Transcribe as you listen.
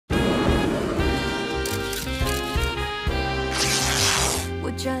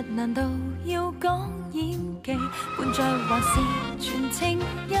着難道要講演技，伴着還是全情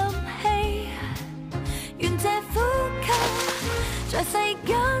入戲，願這呼吸在世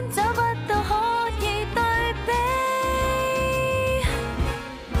間找不到可以對比，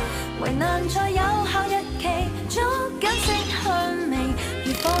為難再有效日期，捉緊色香味，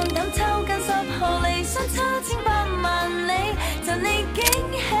如放膽抽筋10毫釐，相差千百萬里，就你驚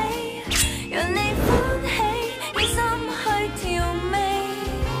喜，讓你歡喜，以心去調味，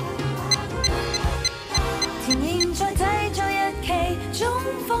甜言再製造日期，中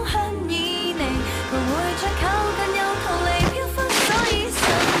風香已離，佢會再靠近又逃離飄忽，所以神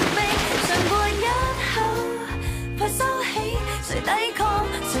秘，嘗過一口，怕收起，誰抵抗，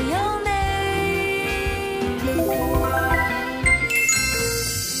誰有你。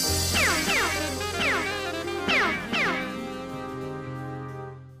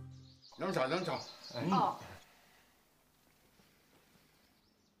飲茶。哦。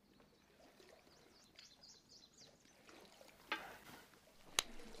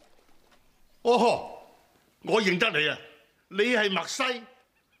哦，我認得你啊！你係麥西。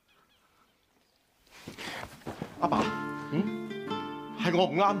阿爸，係我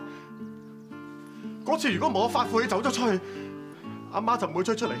唔啱。嗰次如果冇我發晦氣走咗出去，阿媽就唔會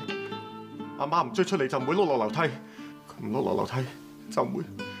追出嚟。阿媽唔追出嚟就唔會碌落樓梯，佢唔碌落樓梯就唔會。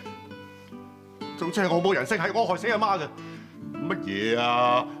總之係我冇人性，係我害死阿媽嘅。乜嘢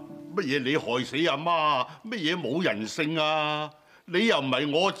啊？乜嘢你害死阿媽？乜嘢冇人性啊？你又唔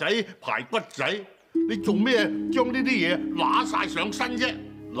係我仔排骨仔，你做咩將呢啲嘢揦晒上身啫？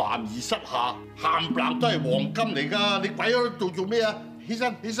男兒膝下冚唪唥都係黃金嚟㗎，你鬼喺度做咩啊？起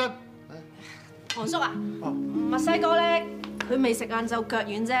身！韓叔啊，墨西哥咧，佢未食晏晝腳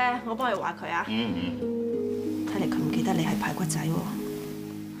軟啫，我幫佢話佢啊。睇嚟佢唔記得你係排骨仔喎。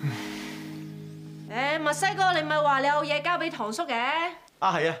誒，墨西哥，你咪話你有嘢交俾唐叔嘅？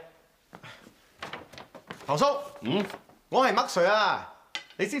啊，係啊，唐叔，我係麥 Sir 啊！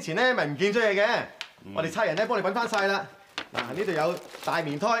你之前咧咪唔見咗嘢嘅，我哋差人咧幫你揾翻晒啦。嗱，呢度有大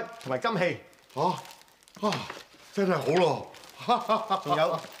棉胎同埋金器，真係好咯，仲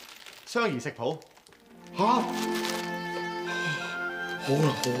有雙兒食譜。好啊，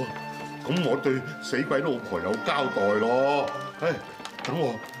咁我對死鬼老婆有交代咯。等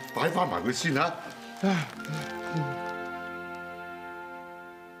我擺翻埋佢先嚇。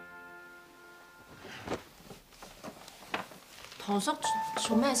唐叔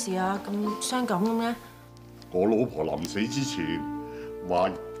做咩事啊？咁傷感咁嘅？我老婆臨死之前話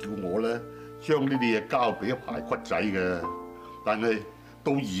叫我咧將呢啲嘢交俾排骨仔嘅，但係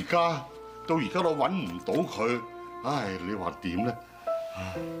到而家都揾唔到佢，唉，你話點咧？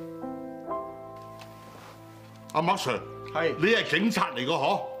阿麥 Sir， 係你係警察嚟㗎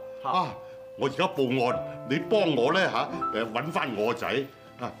嗬？我而家報案，你幫我咧揾翻我仔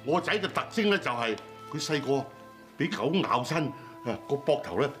啊！我仔嘅特徵咧就係佢細個俾狗咬親，個膊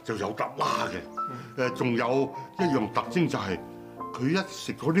頭咧就有笪疤嘅。仲有一樣特徵就係佢一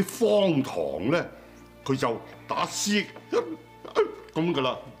食嗰啲方糖咧，佢就打絲咁噶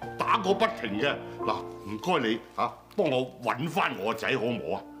啦，打個不停嘅。嗱，唔該你幫我揾翻我仔好唔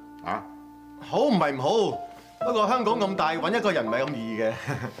好啊？好唔係唔好，不過香港咁大，揾一個人唔係咁易嘅。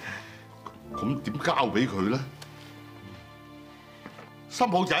咁點交俾佢咧？新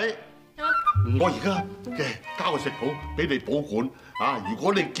抱仔，我而家交個食譜俾你保管啊！如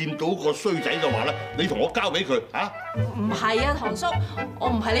果你見到個衰仔嘅話咧，你同我交俾佢啊！唔係啊，唐叔，我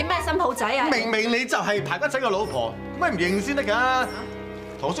唔係你咩新抱仔啊！明明你就係排骨仔嘅老婆，乜唔認先得㗎？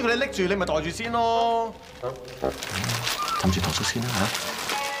唐叔佢你拎住，你咪袋住先咯。冚住唐叔先啦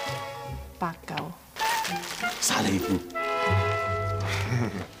嚇。8嚿。殺你！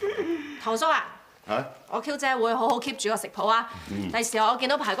唐叔啊，我 Q 姐會好好 keep 住個食譜啊。第時我見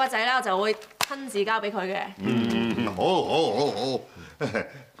到排骨仔咧，我就會親自交俾佢嘅。好，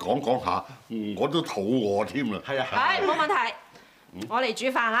講下，我都肚餓添啦。係啊，係冇問題，我嚟煮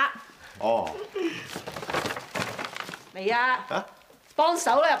飯啦。哦，嚟啊！幫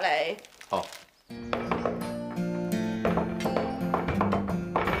手啦入嚟。哦。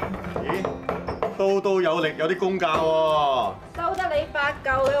咦，都有力，有啲功架喎。收得你8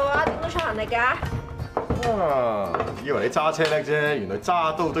嚿嘅話，點都出行力㗎？以為你揸車叻啫，原來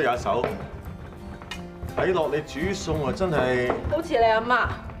揸刀都有一手。睇落你煮餸啊，真係好似你阿媽，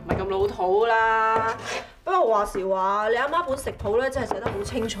唔係咁老土啦。不過話時話，你阿媽本食譜咧真係寫得好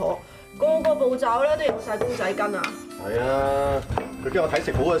清楚，個步驟咧都有晒公仔巾啊。係啊，佢驚我睇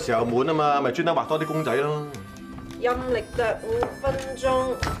食譜嘅時候悶啊嘛，咪專登畫多啲公仔咯。陰力剁5分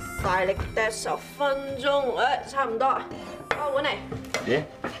鐘，大力剁10分鐘，差唔多。攞碗嚟。咦？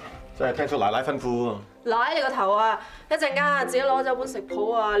真係聽出奶奶吩咐。奶你個頭啊！一陣間自己攞走本食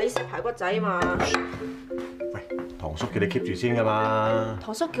譜啊！你食排骨仔嘛？喂，堂叔叫你 keep 住先㗎嘛。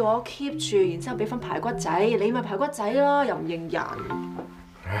堂叔叫我 keep 住，然之後俾翻排骨仔，你咪排骨仔咯，又唔認人。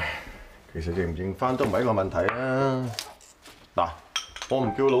唉，其實認唔認翻都唔係一個問題啊。嗱，我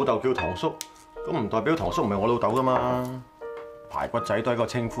唔叫老豆叫堂叔，咁唔代表堂叔唔係我老豆㗎嘛。排骨仔都係一個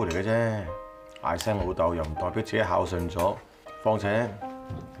稱呼嚟嘅啫，嗌聲老豆又唔代表自己孝順咗。況且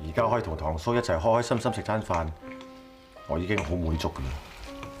而家可以同堂叔一齊開開心心食餐飯，我已經好滿足㗎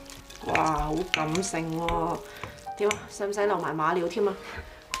啦。哇，好感性喎！點啊？使唔使留埋馬料添啊？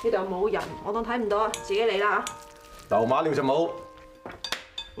呢度有冇人？我當睇唔到啊，自己嚟啦嚇！留馬料就冇，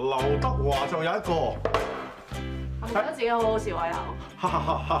劉德華就有一個。我覺得自己好好笑啊又。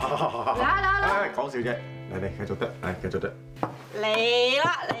嚟，講笑啫，嚟繼續得，繼續得。嚟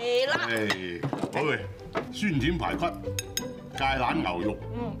啦嚟啦！好嘅，酸甜排骨、芥蘭牛肉、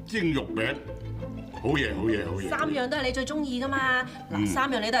蒸肉餅，好嘢好嘢好嘢。3樣都係你最中意噶嘛？嗱，3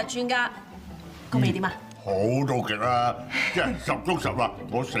樣你都係專家，個味點啊？好到極啦，真係10足10啦！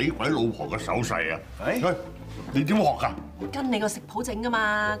我死鬼老婆嘅手勢啊！誒，你點學㗎？跟你個食譜整噶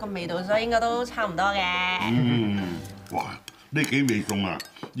嘛，個味道所以應該都差唔多嘅。哇！呢幾味餸啊，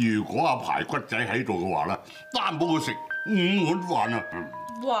如果阿排骨仔喺度嘅話咧，擔保佢食5碗飯啊！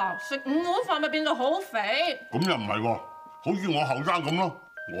哇！食5碗飯咪變到好肥？咁又唔係喎，好似我後生咁咯，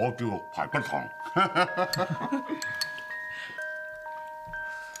我叫排骨糖。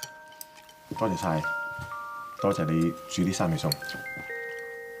多謝晒，多謝你煮呢3味餸。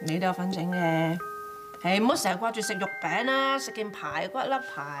你都有份整嘅，唔好成日掛住食肉餅啦，食件排骨粒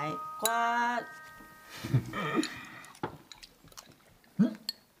排骨。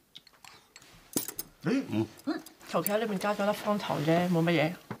求其喺裏面加咗粒方糖啫，冇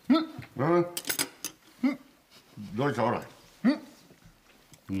乜嘢。攞手嚟。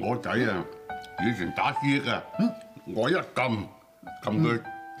我仔啊，以前打思噎啊，我一撳佢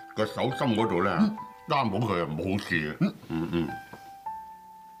個手心嗰度咧，擔保佢係冇事嘅。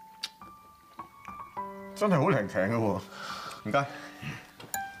真係好靈強嘅喎，唔該。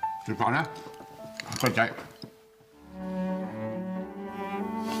食飯啦，骨仔。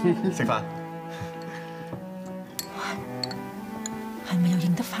食飯。係咪又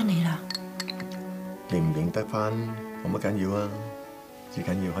認得翻你啦？認唔認得翻冇乜緊要啊，最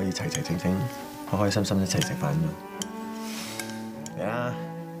緊要可以齊齊整整、開開心心一齊食飯嘛。嚟啦，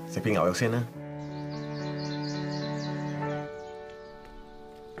食片牛肉先啦。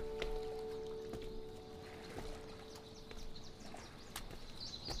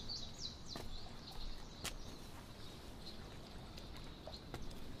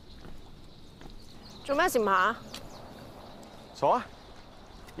做咩事嘛？傻啊！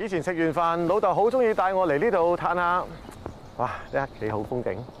以前食完飯，老豆好中意帶我嚟呢度嘆下，哇！呢刻幾好風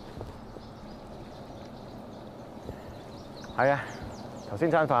景。係啊，頭先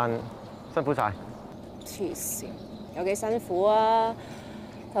餐飯辛苦晒。黐線，有幾辛苦啊！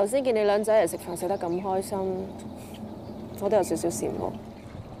頭先見你兩仔嚟食飯食得咁開心，我都有少少羨慕。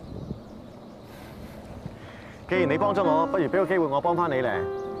既然你幫咗我，不如俾個機會我幫翻你咧。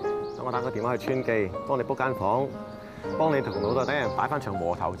等我打個電話去村記，幫你 book 間房。幫你同老豆等人擺翻場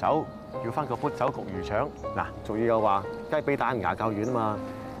和頭酒，要翻個砵酒焗魚腸。嗱，俗語又話雞髀打牙較軟啊嘛，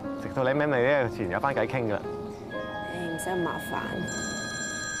食到你咩味咧，自然有翻偈傾噶。唔使咁麻煩。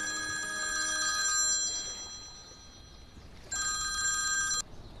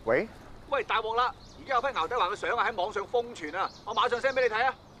喂，大鑊啦！而家有批牛仔環嘅相啊喺網上瘋傳啊，我馬上 send 俾你睇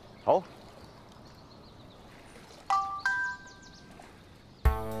啊。好。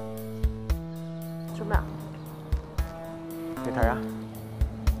做咩啊？你睇下，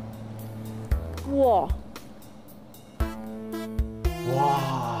哇！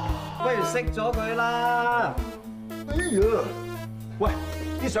不如熄咗佢啦！哎呀，喂，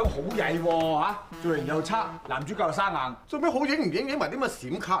啲相好曳喎嚇，造型又差，男主角又生硬，做咩好影唔影埋啲乜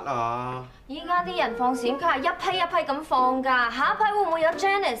閃卡啊？依家啲人放閃卡係一批一批咁放㗎，下一批會唔會有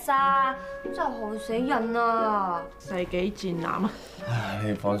Janice 啊？真係害死人啊！世紀賤男啊！唉，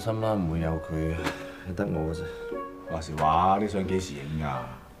你放心啦，唔會有佢嘅，得我嘅啫。話時話，啲相幾時影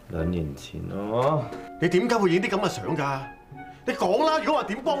㗎？2年前咯。你點解會影啲咁嘅相㗎？你講啦，如果話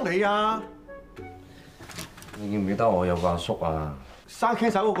點幫你啊？你記唔記得我有個阿叔啊？生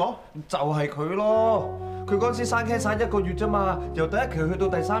cancer 嗰個？就係佢咯。佢嗰陣時生 cancer 1個月啫嘛，由第1期去到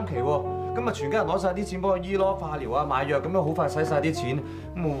第3期喎。咁啊，全家人攞晒啲錢幫佢醫咯，化療啊、買藥，咁樣好快使晒啲錢。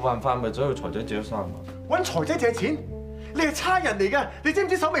冇辦法，咪走去財仔借咗3萬。揾財仔借錢？你係差人嚟㗎，你知唔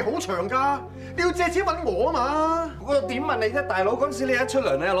知手尾好長㗎？你要借錢揾我啊嘛！我點問你啫，大佬？嗰陣時你一出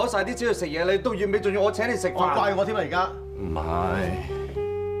糧，你又攞晒啲錢去食嘢，你到月尾仲要我請你食飯。怪我添啊！而家唔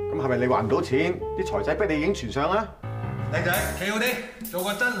係，咁係咪你還唔到錢？啲財仔逼你影全相啊？靚仔，企好啲，做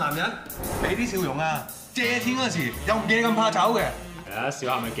個真男人，俾啲笑容啊！借錢嗰時有嘢咁怕醜嘅。係啊，笑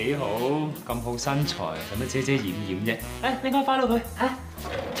下咪幾好，咁好身材，使乜遮遮掩掩啫？誒，你快到佢嚇！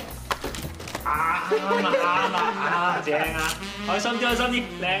啱啊，正啊，開心啲，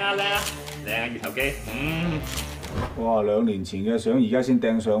靚啊，二頭肌，哇！2年前嘅相，而家先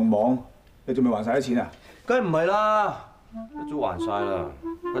掟上網，你仲未還晒啲錢啊？梗係唔係啦，一早還晒啦，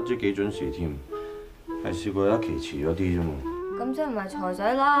不知幾準時添，係試過有一期遲咗啲啫嘛。咁即係唔係財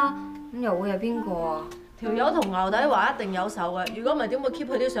仔啦？咁又會係邊個啊？條友同牛底話一定有手嘅，如果唔係點會 keep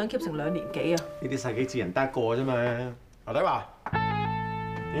佢啲相 keep 成2年幾啊？呢啲世紀智人得一個啫嘛。牛底話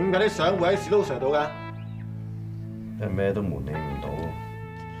點解啲相會喺史都 Sir 度㗎？真係咩都瞞你唔到。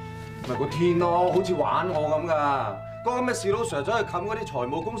咪個天咯，好似玩我咁㗎。嗰個咩史老 Sir 走去冚嗰啲財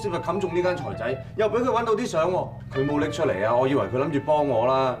務公司，咪冚中呢間財仔，又俾佢揾到啲相喎。佢冇拎出嚟啊！我以為佢諗住幫我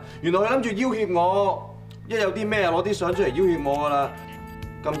啦，原來佢諗住要挾我。一有啲咩攞啲相出嚟要挾我㗎啦。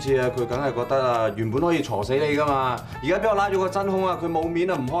今次啊，佢梗係覺得啊，原本可以鋤死你㗎嘛，而家俾我拉咗個真兇啊，佢冇面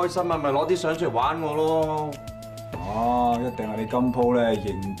啊，唔開心啊，咪攞啲相出嚟玩我咯。哦，一定係你今鋪咧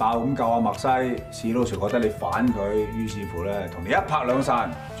型爆咁救阿麥西，史老 Sir 覺得你反佢，於是乎咧同你一拍兩散，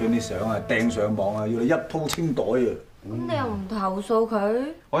將啲相啊掟上網啊，要你一鋪清袋啊！咁你又唔投訴佢？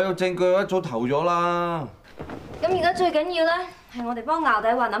我有證據，我一早投咗啦。咁而家最緊要咧係我哋幫牛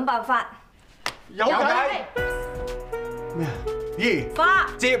底話諗辦法。有計咩啊？二花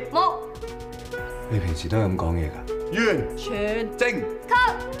接木你平時都係咁講嘢㗎？完全正。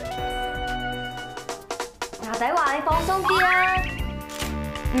牛底話你放鬆啲啦。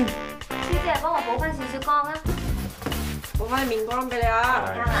師姐幫我補翻少少光啊！補翻面光俾你啊！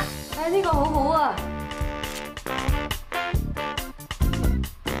啱啦，呢個好好啊！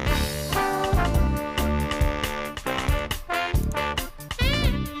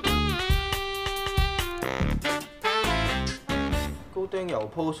高丁又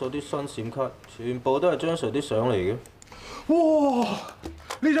post 咗啲新閃卡，全部都係張 Sir 啲相嚟嘅。哇！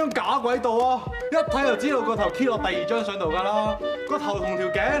呢張假鬼度啊！一睇就知道個頭 key 落第2張相度㗎啦。個頭同條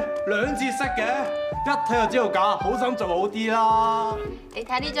頸兩節色嘅，一睇就知道假，好心做好啲啦。你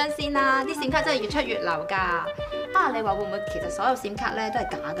睇呢張先啦，啲閃卡真係越出越流㗎。啊，你話會唔會其實所有閃卡咧都係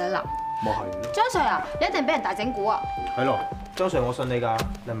假嘅啦？咪係張 Sir 啊，你一定俾人大整蠱啊！係咯，張 Sir 我信你㗎，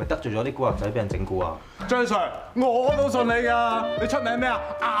你係咪得罪咗啲古惑仔俾人整蠱啊？張 Sir， 我都信你㗎。你出名咩啊？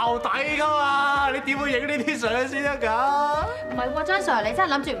淆底㗎嘛！你點會影呢啲相先得㗎？唔係喎，張 Sir 你真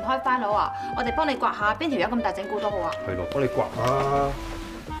係諗住唔開翻佬啊？我哋幫你刮下邊條友咁大整蠱都好啊。係咯，幫你刮下。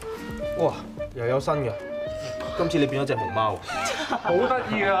哇，又有新嘅，今次你變咗隻熊貓，好得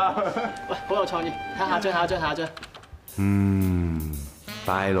意啊！喂，好有創意，睇下張。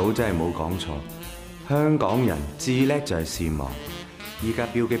大佬真係冇講錯，香港人至叻就係善忘。依家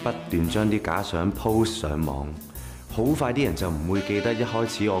標機不斷將啲假相 post 上網，好快啲人就唔會記得一開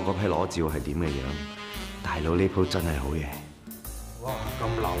始我嗰批裸照係點嘅樣。大佬呢鋪真係好嘢。哇，咁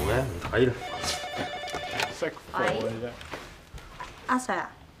流嘅，唔睇啦。識貨嘅啫。阿 Sir 啊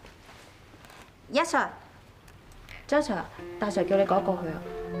，Yes Sir， 張 Sir， 大 Sir 叫你講過去啊。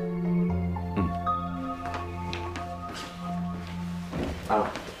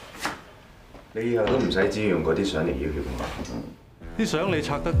你以後都唔使只用嗰啲相嚟要挾我。啲相你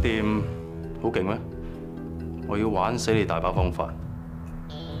拆得掂，好勁咩？我要玩死你大把方法。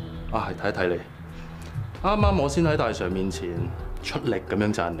啊，係睇一睇你。啱啱我先喺大 Sir 面前出力咁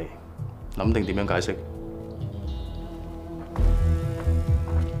樣讚你，諗定點樣解釋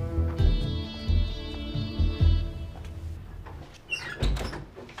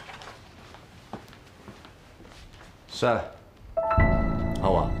？Sir，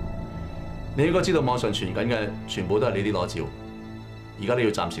 好啊。你應該知道網上傳緊嘅全部都係你啲裸照，而家你要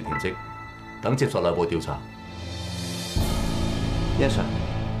暫時停職，等接受內部調查。Yes sir。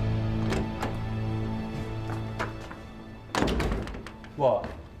哇，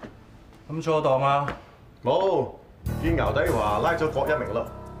咁錯檔啊？冇，見牛底話拉咗各1名咯，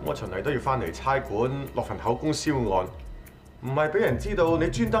我循例都要翻嚟差館落份口供銷案，唔係俾人知道你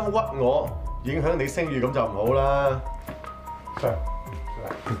專登屈我，影響你聲譽咁就唔好啦。Sir。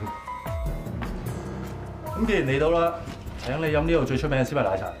咁既然嚟到啦，請你飲呢度最出名嘅絲襪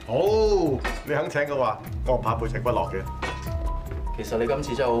奶茶。好，你肯請嘅話，我唔怕背脊骨落嘅。其實你今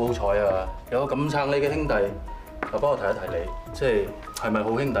次真係好好彩啊！有個咁撐你嘅兄弟，又幫我提一提你，即係咪好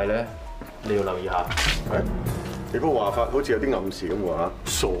兄弟咧？你要留意下。係，你嗰個話法好似有啲暗示咁喎嚇。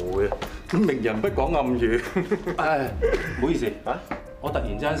傻嘅，明人不講暗語。唉，唔好意思啊，我突然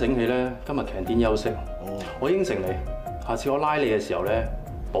之間醒起咧，今日 canteen 休息。哦，我應承你，下次我拉你嘅時候咧，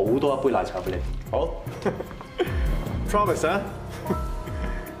補多一杯奶茶俾你。好。Promise 啊！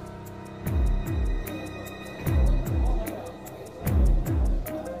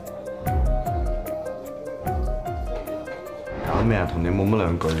搞咩啊？同你冇乜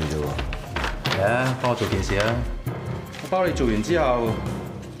兩句嘅啫喎。嚟啊，幫我做件事啊！我包你做完之後，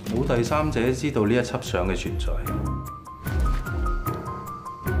冇第三者知道呢一輯相嘅存在。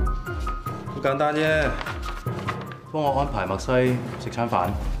好簡單啫，幫我安排墨西食餐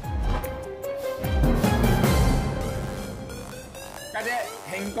飯。家姐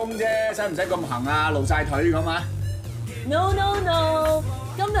慶功啫，使唔使咁行啊？露晒腿咁啊 ？No no no！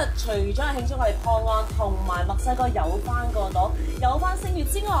 今日除咗係慶祝我哋破案同埋墨西哥有翻個朵、有翻聲譽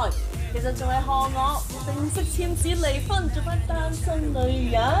之外，其實仲係賀我正式簽字離婚，做翻單身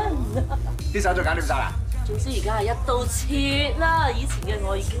女人。啲手續搞掂晒啦！總之而家係一刀切啦，以前嘅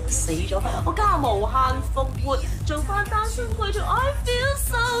我已經死咗，我家無限復活，做翻單身貴族 ，I feel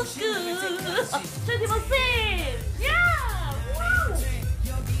so good。追貼我先 ，Yeah！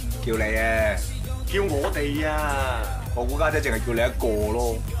 叫你啊，叫我哋啊！我估家姐淨係叫你一個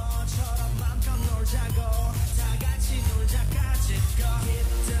咯。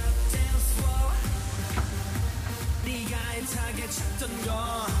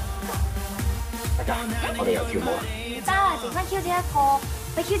大家，我哋又跳舞啦！得啦，剩翻 Q 姐一個，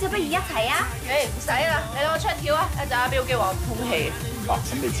你 Q 姐不如一齊啊！誒唔使啦，你攞我出嚟跳啊！一陣阿標記話唔通氣。哦，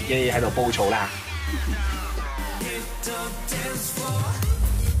咁你自己喺度煲醋啦。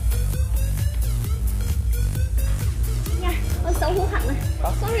我手好痕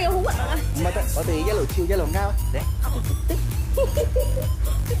啊 ，sorry 好核突啊！唔係得，我哋一路跳一路拗，嚟。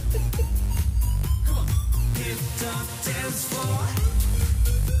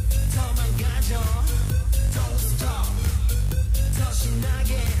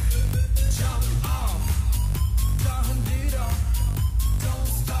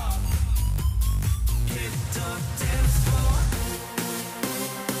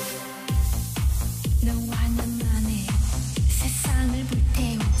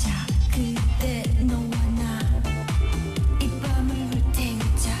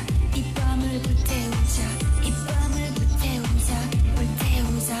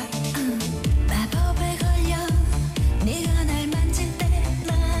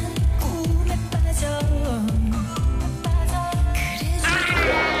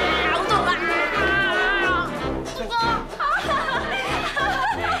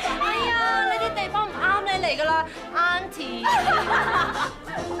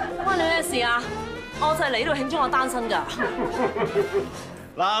我就係嚟呢度慶祝我單身㗎。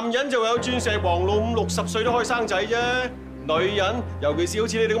男人就有鑽石王老五60歲都可以生仔啫，女人尤其是好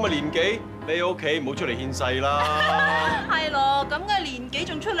似你哋咁嘅年紀，你喺屋企唔好出嚟獻世啦。係咯，咁嘅年紀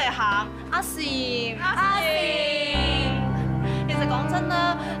仲出嚟行，阿禪，其實講真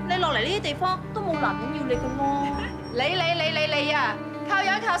啦，你落嚟呢啲地方都冇男人要你㗎咯。你啊！靠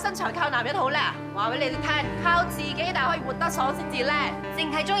樣靠身材靠男人好叻，話俾你哋聽，靠自己但可以活得爽先至叻。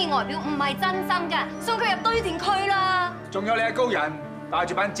淨係中意外表唔係真心㗎，送佢入堆填區啦。仲有你係高人，帶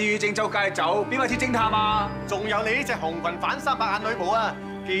住班蜘蛛精周街走，邊位鐵偵探啊？仲有你呢隻紅裙反300眼女巫啊！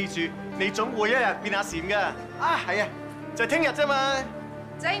記住，你總會一日變阿禪㗎。啊，係啊，就係聽日啫嘛。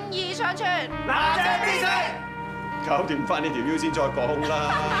正義長存，南將必勝。搞掂翻呢條腰先再講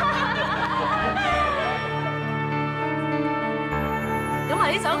啦。咁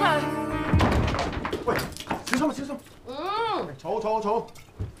埋啲手佢。喂，小心啊，小心！坐。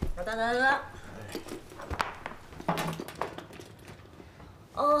得。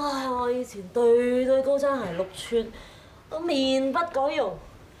唉，我以前對高踭鞋6寸，我面不改容，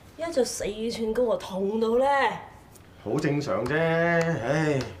而家着4寸高啊，痛到咧。好正常啫，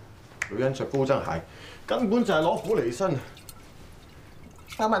唉，女人着高踭鞋根本就係攞苦離身。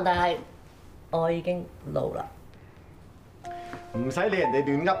個問題係，我已經老啦。唔使理人哋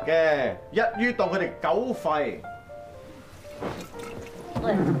亂噏嘅，一於當佢哋狗吠。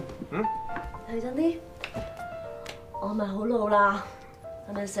喂，睇真啲，我咪好老啦，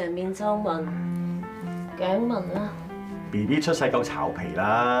係咪成面皺紋、頸紋啊 ？BB 出世夠巢皮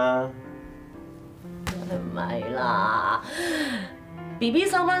啦，唔係啦 ，BB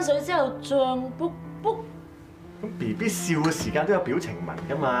收翻水之後脹卜卜。咁 BB 笑嘅時間都有表情紋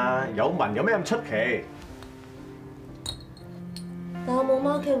㗎嘛，有紋有咩咁出奇？但我冇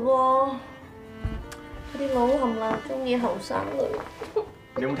market 喎，啲老冚唥中意後生女。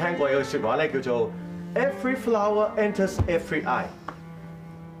你有冇聽過有句説話咧，叫做 Every flower enters every eye，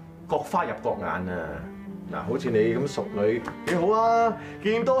 各花入各眼啊！嗱，好似你咁淑女幾好啊，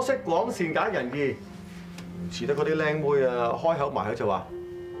見多識廣，善解人意，唔似得嗰啲靚妹啊，開口埋口就話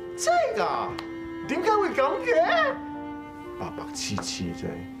真㗎，點解會咁嘅？白白痴痴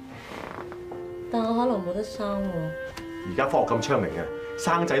真係。但我可能冇得生喎。而家科學咁昌明啊，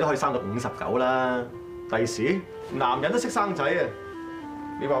生仔都可以生到59啦。第時男人都識生仔啊！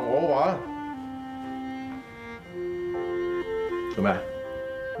你話我話？做咩？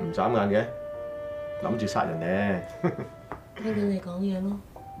唔眨眼嘅，諗住殺人咧？聽緊你講嘢咯，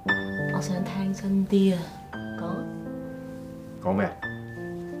我想聽真啲啊！講咩？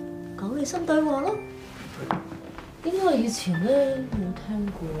講你新對話咯。點解我以前咧冇聽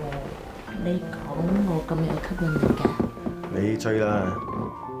過你講我咁有吸引力嘅？你追啦！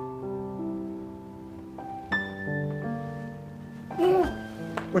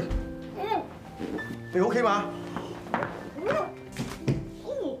喂，你 OK 嘛？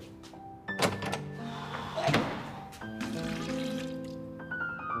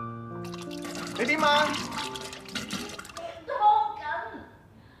你點啊？拖緊，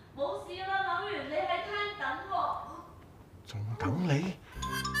冇事啦，諗完你喺廳等喎。仲等你？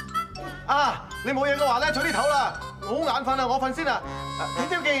啊！你冇嘢嘅話咧，早啲唞啦！我好眼瞓啊，我瞓先啦。聽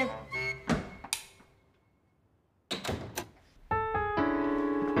朝見。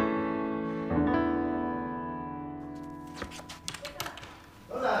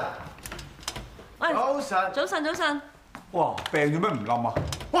早晨，早晨。哇！病咗咩唔冧啊？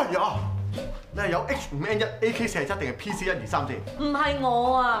喂呀！你係有 H5N1 AK47定係 PC123先？唔係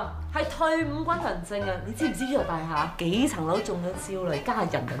我啊，係退伍軍人證啊！你知唔知呢座大廈幾層樓中咗招啦？而家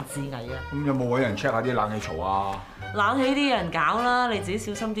係人人自危啊！咁有冇揾人 check 下啲冷氣槽啊？冷氣啲人搞啦，你自己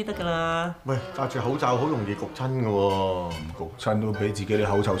小心啲得㗎啦。喂，戴住口罩好容易焗親㗎喎，焗親都俾自己啲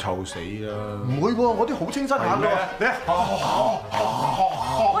口臭臭死啦！唔會喎，我啲好清新下㗎。你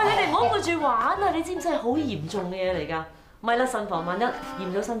喂，你哋唔好顧住玩啊！你知唔知係好嚴重嘅嘢嚟㗎？咪啦，慎防萬一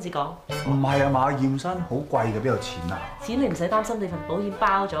驗咗身至講。唔係啊嘛，驗身好貴嘅，邊有錢啊？錢你唔使擔心，你份保險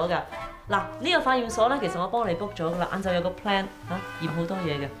包咗㗎。嗱，呢個化驗所咧，其實我幫你 book 咗㗎啦，晏晝有個 plan 嚇，驗好多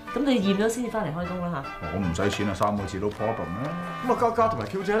嘢嘅。咁你驗咗先至翻嚟開工啦嚇。我唔使錢啊，3個字都 problem 啦。咁啊，嘉嘉同埋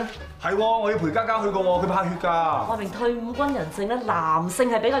Q 姐咧？係喎，我要陪嘉嘉去過喎，佢怕血㗎。話明退伍軍人證咧，男性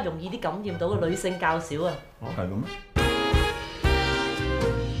係比較容易啲感染到嘅，女性較少啊。係咁咩？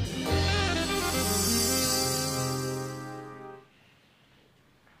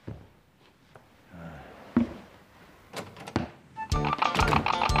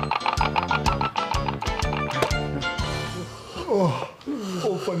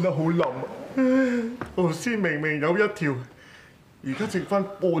我瞓得好冧啊！頭先明明有一條，而家剩翻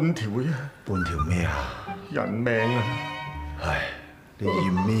半條啫。半條咩啊？人命啊！唉，你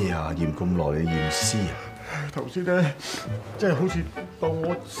驗咩啊？驗咁耐，你驗屍啊？頭先咧，真係好似當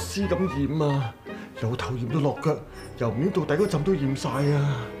我屍咁驗啊！由頭驗到落腳，由面到底嗰浸都驗晒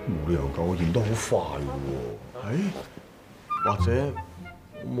啊！冇理由㗎，我驗得好快嘅喎。或者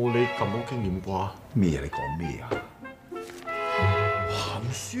冇你咁好經驗啩？咩啊？你講咩啊？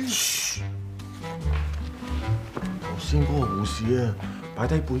鹹書。頭先嗰個護士啊，擺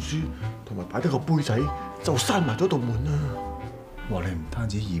低本書同埋擺低個杯仔，就閂埋咗道門啊！話你唔單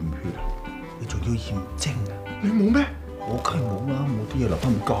止驗血啊，你仲要驗精啊！你冇咩？我梗係冇啦，我啲嘢留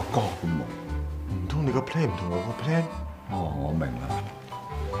翻咁加加嘅嘛。唔通你個 plan 唔同我個 plan？哦，我明啦，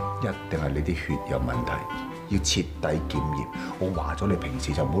一定係你啲血有問題，要徹底檢驗。我話咗你平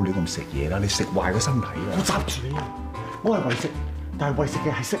時就唔好亂咁食嘢啦，你食壞個身體啦。我閘住你啊！我係為食，但係為食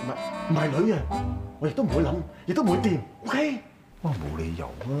嘅係食物，唔係女啊！我亦都唔會諗，亦都唔會掂。OK？ 哇，冇理由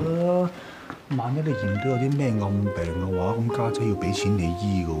啊！萬一你驗到有啲咩暗病嘅話，咁家姐要俾錢你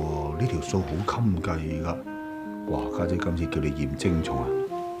醫嘅喎，呢條數好襟計㗎。哇，家姐今次叫你驗精蟲啊，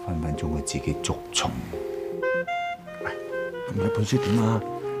分分鐘會自己捉蟲。喂，咁你本書點啊？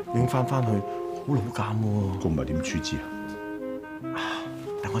拎翻去，好老鑑喎。咁咪點處置啊？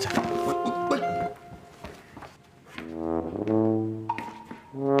等我陣。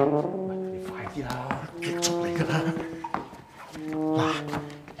你快啲啦，結束嚟㗎啦。嗱，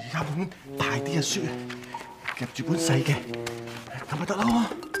而家本大啲嘅書，夾住本細嘅，咁咪得咯。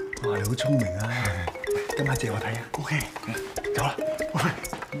哇，你好聰明啊！今晚借我睇啊。OK， 走啦。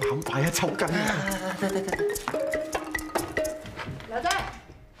喂，咁快啊，抽筋啊！得。劉姐。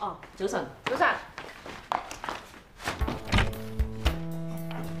哦，早晨。早晨。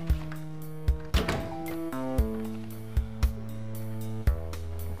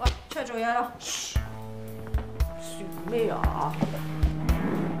喂，出去做嘢啦。算咩啊？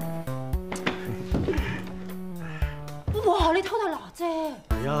哇！你偷睇娜姐？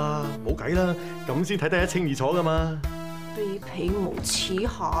係啊，冇計啦，咁先睇得一清二楚噶嘛。卑鄙無恥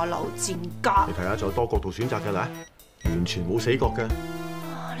下流賤格！你睇下，仲有多角度選擇㗎啦，完全冇死角㗎。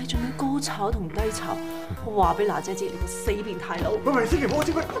你仲要高炒同低炒，我話俾娜姐知，你個死變態佬！喂，千祈唔好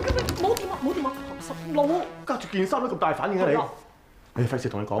知佢，冇掂啊，冇掂啊，鹹濕佬！隔住件衫都咁大反應啊你！費事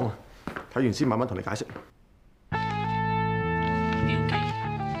同你講啊，睇完先慢慢同你解釋。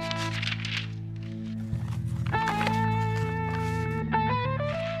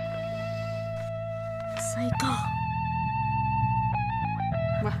西哥，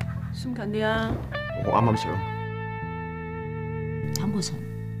近啲啊！我啱啱想。膽固醇。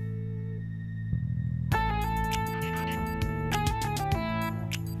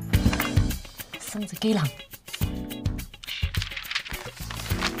生殖機能。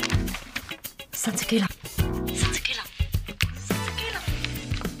生殖機能。生殖機能。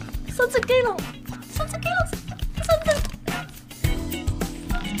生殖機能。生殖機能。生殖機能。生殖。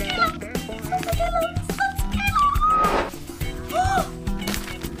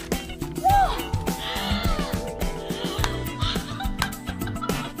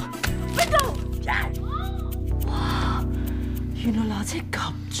原來娜姐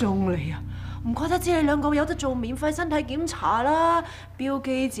及中你啊！唔怪得知你兩個有得做免費身體檢查啦。標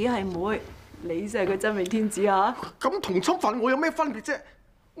基只係妹，你先係佢真命天子啊！咁同侵犯我有咩分別啫？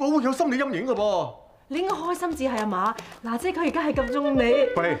我會有心理陰影㗎噃。你應該開心至係啊嘛！娜姐佢而家係及中你。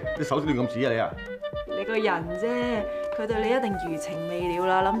喂，你手先亂咁指啊你啊！你個人啫，佢對你一定餘情未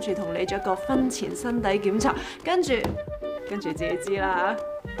了啦，諗住同你做個婚前身體檢查，跟住自己知啦。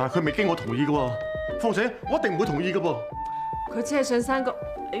但係佢未經我同意㗎喎，況且我一定唔會同意㗎噃。佢只係想生個，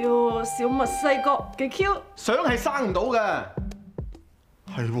哎呦，小墨西哥嘅 Q， 想係生唔到嘅。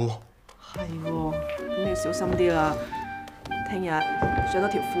係喎。係喎，咁你要小心啲啦。聽日着多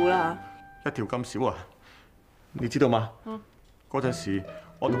條褲啦。一條咁少啊？你知道嗎？嗰陣時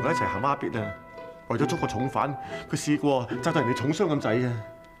我同佢一齊行孖咇啊，為咗捉個重犯，佢試過揸到人哋重傷咁滯啊。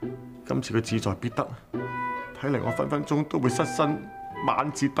今次佢志在必得，睇嚟我分分鐘都會失身，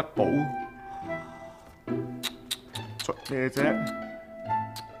晚節不保。捉咩啫？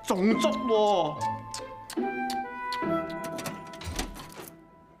仲捉喎！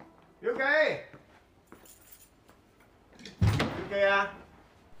表記，表記啊！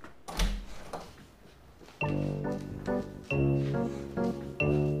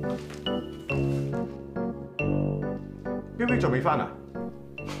表記仲未翻啊？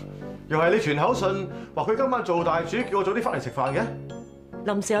又係你傳口信話佢今晚做大廚，叫我早啲翻嚟食飯嘅？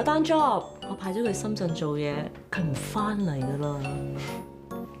臨時有單 job， 我派咗佢深圳做嘢，佢唔翻嚟噶啦。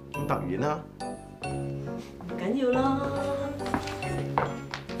咁突然啦？唔緊要啦。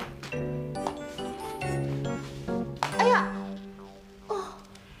哎呀！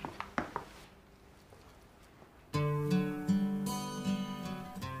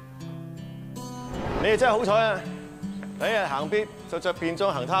你哋真係好彩啊！第一日行必就着便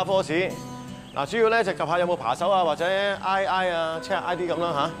裝行他科市。嗱，主要咧就及下有冇扒手啊，或者 I 啊 check 下 ID 咁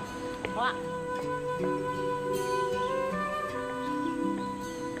啦嚇。好啊。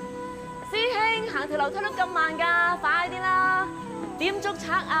師兄行條樓梯都咁慢㗎，快啲啦！點捉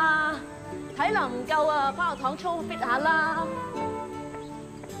賊啊？體能唔夠啊，返學堂操 fit 下啦！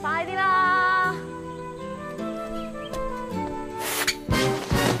快啲啦！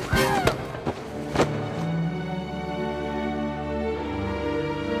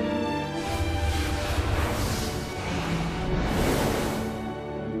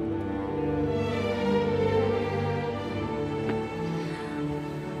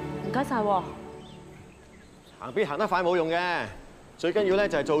唔該晒喎。行必行得快冇用嘅，最緊要咧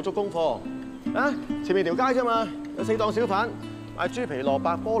就係做足功課。啊，前面條街啫嘛，有4檔小販賣豬皮、蘿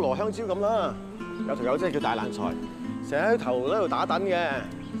蔔、菠蘿、香蕉咁啦。有條友真係叫大爛財，成日喺頭喺度打躉嘅，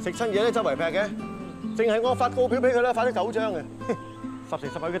食親嘢咧周圍劈嘅。淨係我發告票俾佢啦，發咗9張嘅，10成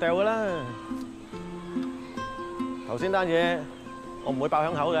10係佢掉㗎啦。頭先單嘢我唔會爆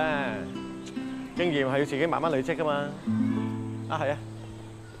響口嘅，經驗係要自己慢慢累積㗎嘛。啊，係啊。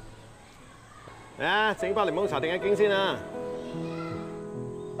嚟啊！整包檸檬茶定一經先啊！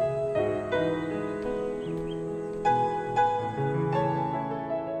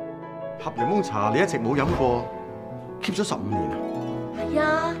盒檸檬茶你一直冇飲過 ，keep 咗15年啊！係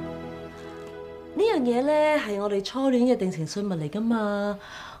啊，呢樣嘢咧係我哋初戀嘅定情信物嚟㗎嘛，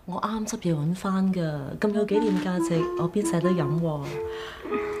我啱執嘢揾翻㗎，咁有紀念價值，我邊捨得飲喎？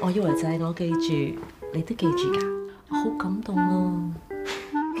我以為就係我記住，你都記住㗎，我好感動啊！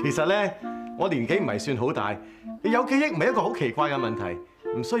其實咧，我年紀唔係算好大，你有記憶唔係一個好奇怪嘅問題，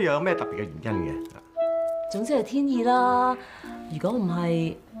唔需要有咩特別嘅原因嘅。總之係天意啦，如果唔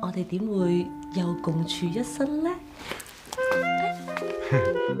係，我哋點會又共處一生咧？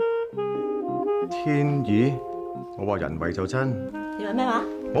天意，我話人為就真。你話咩話？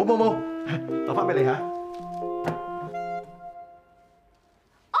冇，留翻俾你嚇。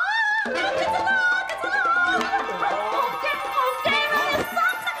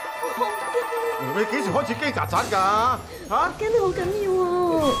你幾時開始機曱甴㗎？嚇！驚得好緊要喎！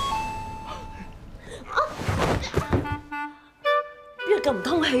邊個咁唔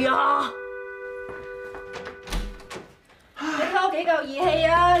通氣啊？你睇我幾嚿義氣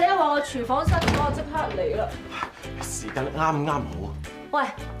啊！你一話我廚房失火，我即刻嚟啦。時間啱好。喂，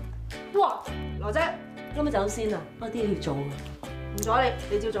哇，羅姐，咁咪走先啊，我啲嘢要做啊。唔阻你，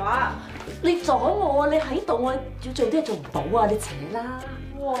你照做啊。你阻我，你喺度，我要做啲嘢做唔到啊！你扯啦。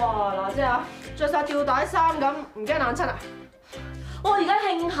哇，嗱姐啊，着晒吊帶衫咁，唔驚冷親啊？我而家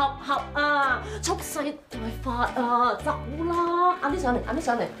慶合合啊，蓄勢待發啊，走啦！晏啲上嚟，晏啲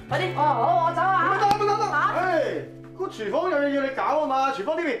上嚟，快啲！哦，好，我走啊！等嚇！誒，個廚房有嘢要你搞啊嘛，廚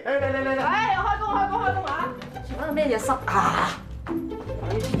房呢邊，嚟！誒，開工啊！廚房有咩嘢濕啊？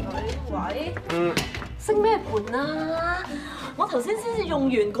喂，升咩盤啊？我頭先先至用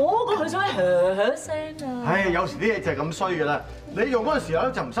完嗰個，佢想響聲啊！唉，有時啲嘢就係咁衰㗎啦，你用嗰陣時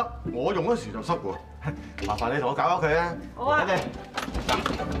咧就唔濕，我用嗰陣時就濕喎。麻煩你同我搞搞佢啊！好啊！嗱，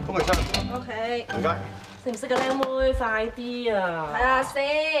工具箱。OK。唔該。識唔識㗎，靚妹？快啲啊！睇下先。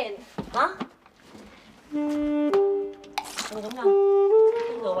嚇？係咪咁㗎？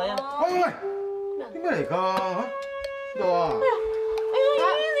邊度位啊？喂！啲咩嚟㗎？嚇？邊度啊？點解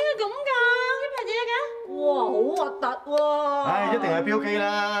咁㗎？呢排嘢嘅？哇，好核突喎！唉，一定係標記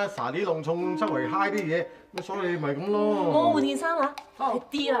啦，撒啲弄重周圍揩啲嘢，咁所以咪咁咯。我換件衫啊！快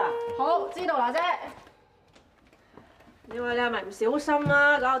啲啦！好，知道啦，姐。你話你係咪唔小心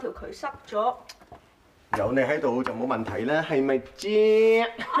啦？搞到條渠塞咗。有你喺度就冇問題啦，係咪啫？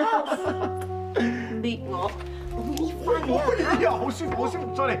搣我，我搣翻你啊！哎呀，好舒服，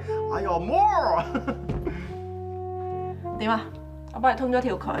再嚟！哎呀，more！點啊？我幫你通咗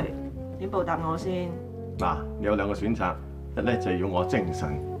條渠，點報答我先？嗱，你有兩個選擇，一咧就要我精神，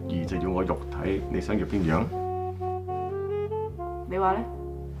二就要我肉體，你想要邊樣？你話咧？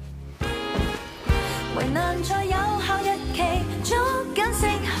為難再有效日期，捉緊色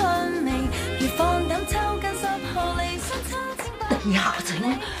香味，如放膽抽筋10毫釐，相差千百。第二下整，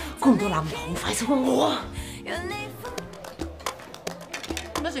估唔到男朋友快手過我啊！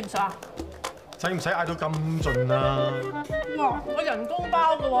咁都算唔算啊？使唔使嗌到咁盡啊？哇！我人工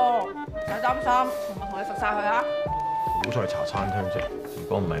包㗎喎，唔使擔心，同你食晒佢啊！好彩係茶餐廳啫，如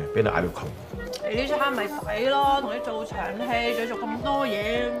果唔係，俾你嗌到窮。你呢餐咪抵咯，同你做場戲，仲要做咁多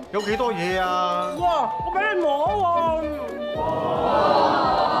嘢。有幾多嘢啊？哇！我俾你摸喎。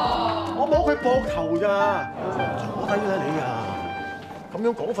我摸佢膊頭咋？坐低啦你啊！咁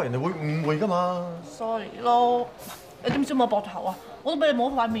樣講法人哋會誤會㗎嘛 ？Sorry 咯，你點知摸膊頭啊？我都俾你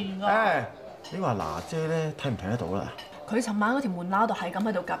摸塊面㗎。誒，你話娜姐咧睇唔睇得到啦？佢尋晚嗰條門罅度係咁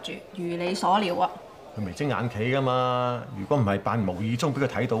喺度夾住，如你所料啊！佢眉精眼企㗎嘛，如果唔係扮無意中俾佢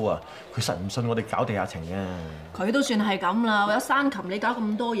睇到啊，佢實唔信我哋搞地下情嘅。佢都算係咁啦，為咗生擒你搞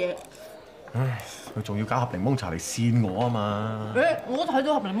咁多嘢。唉，佢仲要搞盒檸檬茶嚟跣我啊嘛！誒，我都睇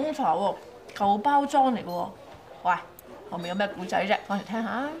到盒檸檬茶喎，舊包裝嚟嘅喎。喂，後面有咩故仔啫？講嚟聽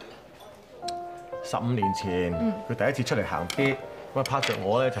下。15年前，佢第一次出嚟行街，咁啊拍着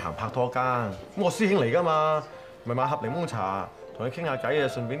我咧就行拍拖間。咁我師兄嚟㗎嘛，咪買盒檸檬茶。同佢傾下偈啊，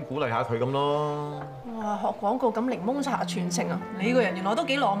順便鼓勵下佢咁咯。哇！學廣告咁檸檬茶傳情啊！你個人原來都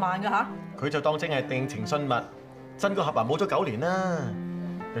幾浪漫㗎嚇。佢就當正係定情信物，真個盒啊冇咗9年啦，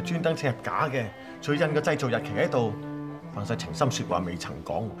又專登請入假嘅，仲印個製造日期喺度，扮晒情深説話未曾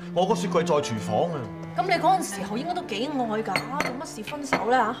講。我個雪櫃在廚房啊。咁你嗰陣時候應該都幾愛㗎，做乜事分手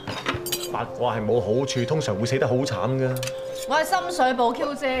咧嚇？八卦係冇好處，通常會死得好慘㗎。我係深水埗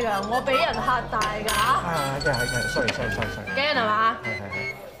Q 姐㗎，我俾人嚇大㗎嚇。係，sorry。驚係嘛？係。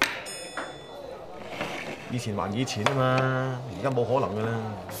以前還以前啊嘛，而家冇可能㗎啦。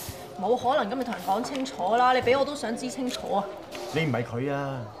冇可能咁，你同人講清楚啦！你俾我都想知清楚啊！你唔係佢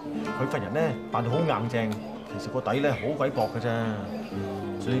啊，佢份人咧扮到好硬淨，其實個底咧好鬼薄㗎咋。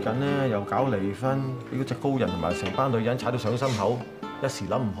最近咧又搞離婚，俾嗰隻高人同埋成班女人踩到上心口，一時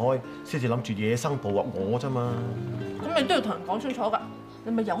諗唔開，先至諗住野生捕獲我啫嘛。咁你都要同人講清楚㗎，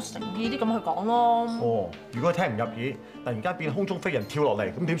你咪有誠意啲咁去講咯。哦，如果聽唔入耳，突然間變空中飛人跳落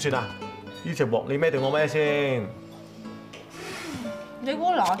嚟，咁點算啊？呢隻鑊你孭定我孭先？你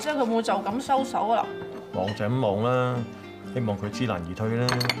估娜姐佢會就咁收手啊？望就咁望啦，希望佢知難而退啦。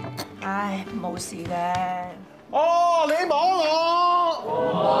唉，冇事嘅。哦，你摸我？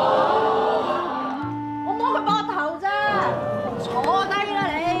我摸佢膊頭啫，坐低啦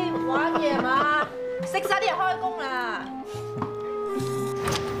你，唔玩嘢係嘛？食晒啲嘢開工啦。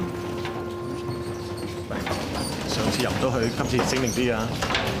上次入唔到去，今次醒定啲啊！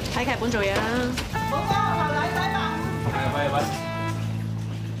睇劇本做嘢啦。寶哥，牛奶仔啦。喂。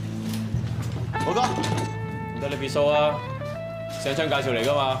寶哥，唔得你別數啊！上張介紹嚟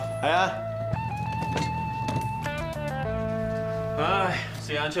㗎嘛。係啊。唉，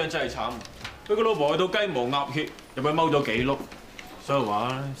四眼槍真係慘，佢個老婆去到雞毛鴨血，入去踎咗幾碌，所以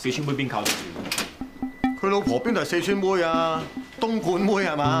話四川妹邊靠得住？佢老婆邊度係四川妹啊？東莞妹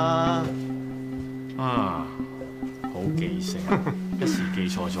係嘛？啊，好好記性，一時記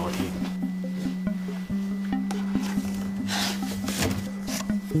錯咗添。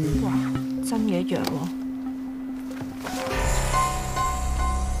哇，真嘅一樣喎！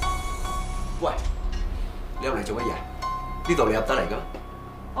喂，你入嚟做乜嘢？呢度你入得嚟㗎？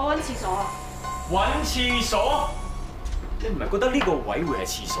我揾廁所啊！揾廁所？你唔係覺得呢個位會係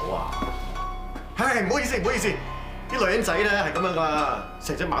廁所啊？唉，唔好意思，唔好意思，啲女人仔咧係咁樣㗎，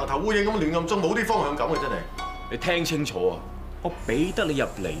成隻盲頭烏蠅咁亂咁中，冇啲方向感嘅真係。你聽清楚啊！我俾得你入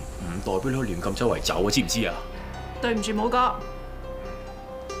嚟，唔代表你可以亂咁周圍走啊，知唔知啊？對唔住，冇哥。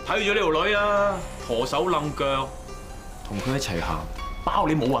睇咗呢條女啊，陀手掕腳，同佢一齊行，包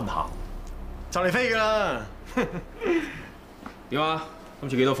你冇運行。就嚟飛㗎啦！點啊？今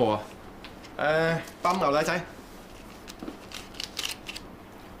次幾多貨啊8牛奶仔。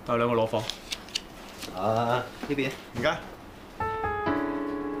帶兩個攞貨。呢邊。唔該。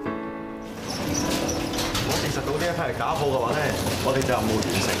如果證實到呢一批係假貨嘅話咧，我哋就任務完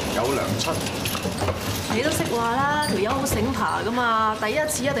成，有糧出。你都識話啦，條友好醒爬噶嘛，第一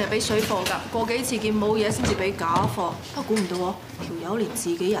次一定係俾水貨㗎，過幾次見冇嘢先至俾假貨。不過估唔到喎，條友連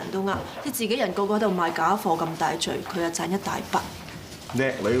自己人都呃，啲自己人個個喺度賣假貨咁大罪，佢又賺一大筆。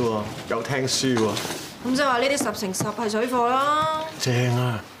叻女喎，有聽書喎。咁即係話呢啲10成10係水貨啦。正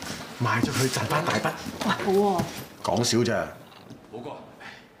啊！賣咗佢賺翻大筆。喂，好喎。講少咋？寶哥，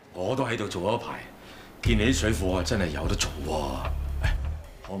我都喺度做咗一排，見你啲水貨啊，真係有得做喎。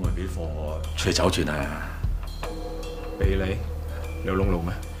可唔可以俾啲貨我出去走轉啊？俾你有窿路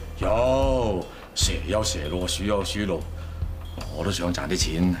咩？有，蛇有蛇路，鼠有鼠路。我都想賺啲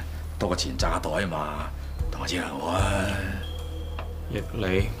錢，多個錢揸袋啊嘛，同我知下我啊。益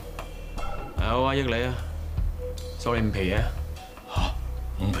你，有啊益你啊，收你5皮啊！嚇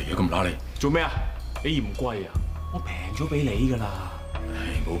，5皮嘢咁揦你？做咩啊？你嫌貴啊？我平咗俾你㗎啦。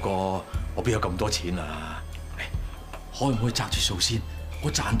唉，寶哥，我邊有咁多錢啊？可唔可以擇住數先？我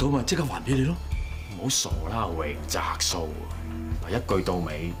賺到嘛，即刻還俾你咯。唔好傻啦，榮擇數。嗱，一句到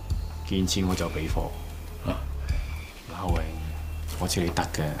尾，見錢我就俾貨。嗱，榮，我知你得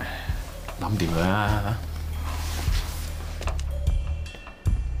嘅，諗掂佢啦。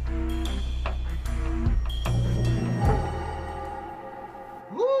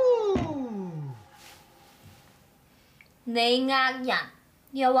你呃人，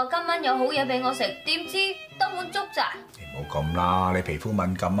又話今晚有好嘢俾我食，點知得碗粥咋？唔好咁啦，你皮膚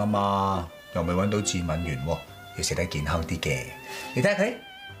敏感啊嘛，又未揾到致敏源喎，要食得健康啲嘅。你睇下佢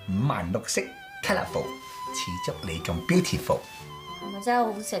5顏6色 colourful， 似足你咁 beautiful。係咪真係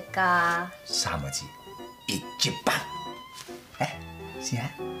好食㗎？3個字，一級棒。嚟試下。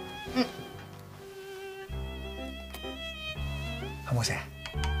好唔好食啊？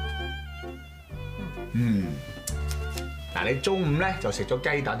嗱，你中午咧就食咗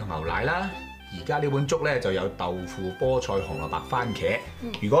雞蛋同牛奶啦，而家呢碗粥咧就有豆腐、菠菜、紅蘿蔔、番茄。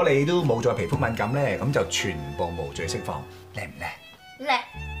如果你都冇再皮膚敏感咧，咁就全部無罪釋放，叻唔叻？叻！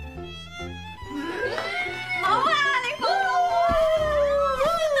好啊，你放我，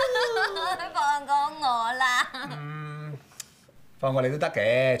放過我啦！放過你都得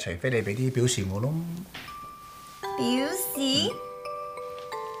嘅，除非你俾啲表示我咯。表示？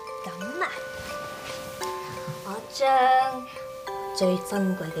咁啊！我將最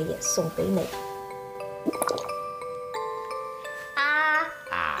珍貴嘅嘢送俾你。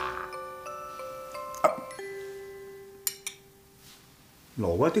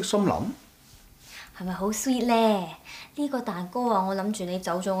挪威的森林係咪好 sweet 咧？呢個蛋糕啊，我諗住你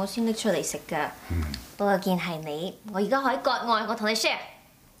走咗我先拎出嚟食㗎。不過見係你，我而家可以割愛，我同你 share。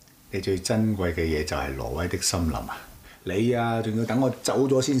你最珍貴嘅嘢就係挪威的森林啊！你啊，仲要等我走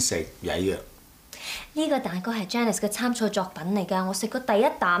咗先食，曳啊！呢個蛋糕係 Janice 嘅參賽作品嚟㗎，我食過第一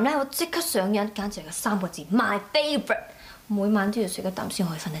啖咧，我即刻上癮，簡直係3個字 my favourite， 每晚都要食一啖先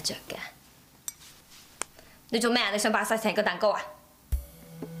可以瞓得着嘅。你做咩啊？你想擺晒成個蛋糕啊？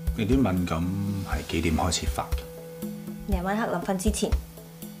你啲敏感係幾點開始發嘅？夜晚黑臨瞓之前。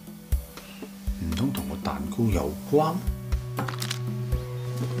唔通同個蛋糕有關？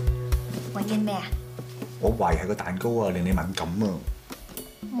揾緊咩啊？我懷疑係個蛋糕啊，令你敏感啊！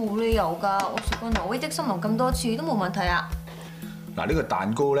冇理由㗎，我食過挪威的森林咁多次都冇問題啊！嗱，呢個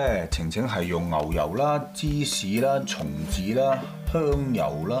蛋糕咧，晴晴係用牛油啦、芝士啦、松子啦、香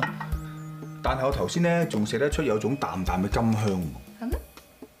油啦，但係我頭先咧仲食得出有種淡淡嘅甘香喎。係咩？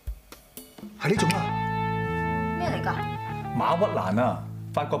係呢種啊！咩嚟㗎？馬鬱蘭啊，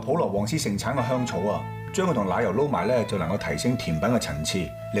法國普羅旺斯盛產嘅香草啊，將佢同奶油撈埋咧，就能夠提升甜品嘅層次，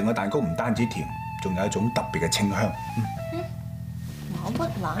令個蛋糕唔單止甜，仲有一種特別嘅清香。馬鬱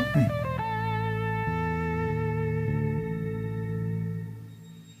蘭。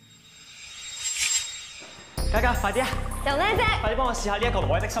嘉嘉，快啲啊！做咩啫？快啲幫我試下呢一個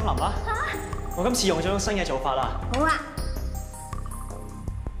挪威的森林啦！嚇！我今次用咗種新嘅做法啦。好啊！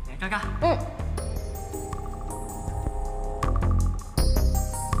嘉嘉。嗯。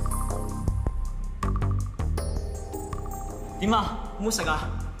點啊？好唔好食啊？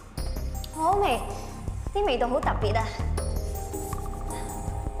好味，啲味道好特別啊！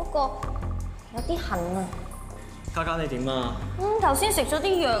不過有啲痕啊。嘉嘉你點啊？頭先食咗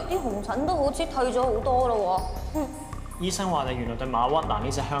啲藥，啲紅疹都好似退咗好多咯喎。醫生話你原來對馬鬱蘭呢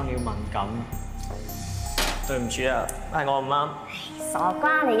隻香料敏感。對唔住啊，係我唔啱。傻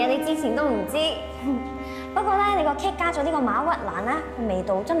瓜嚟嘅，你之前都唔知。不過咧，你個 cake 加咗呢個馬鬱蘭咧，味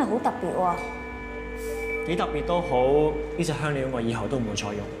道真係好特別喎。幾特別都好，呢隻香料我以後都唔會再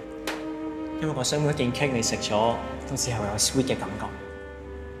用，因為我想每一件 cake 你食咗，都只係會有 sweet 嘅感覺。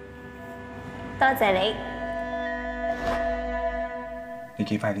多謝你。你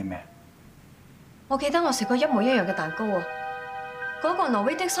記翻啲咩？我記得我食過一模一樣嘅蛋糕啊！嗰個挪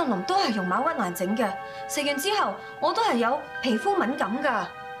威的森林都係用馬鬱蘭整嘅，食完之後我都係有皮膚敏感㗎。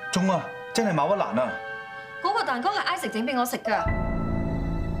中啊！真係馬鬱蘭啊！嗰個蛋糕係 Isaac 整俾我食㗎。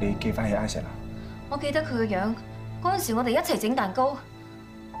你記翻起 Isaac 啦？我記得佢個樣，嗰陣時我哋一齊整蛋糕，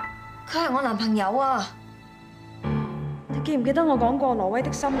佢係我男朋友啊！你記唔記得我講過挪威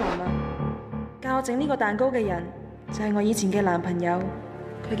的森林啊？教我整呢個蛋糕嘅人就係我以前嘅男朋友，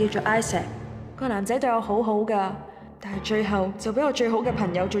佢叫做 Isaac。個男仔對我好好㗎，但係最後就俾我最好嘅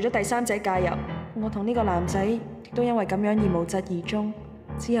朋友做咗第三者介入，我同呢個男仔亦都因為咁樣而無疾而終。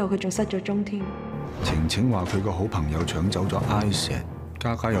之後佢仲失咗蹤添。晴晴話佢個好朋友搶走咗 Isaac，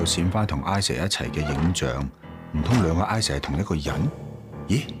 嘉嘉又閃翻同 Isaac 一齊嘅影像，唔通兩個 Isaac 係同一個人？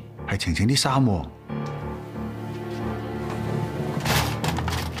咦，係晴晴啲衫喎。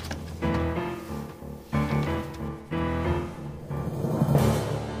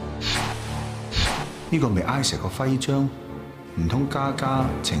呢個咪 Isaac 個徽章？唔通嘉嘉、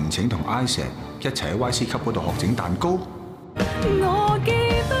晴晴同 Isaac 一齊喺 YC 級嗰度學整蛋糕？我記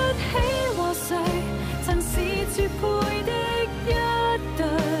不起和誰曾是絕配的一對，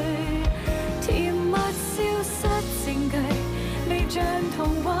甜蜜消失證據，未像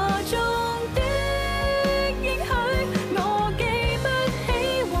童話中的應許。我記不起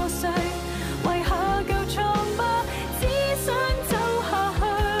和誰遺下舊創疤，只想走下去。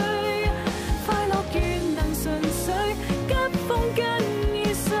快樂願能純粹，急風跟雨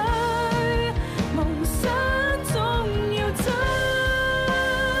水，夢想總要追。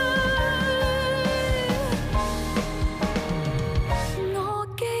我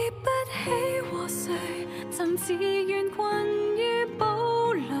記不起和誰曾自願困於堡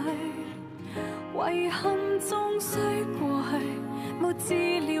壘，遺憾終須過去，沒治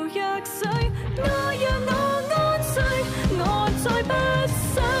療藥水。我讓我安睡，我再不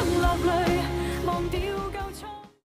想落淚，忘掉舊。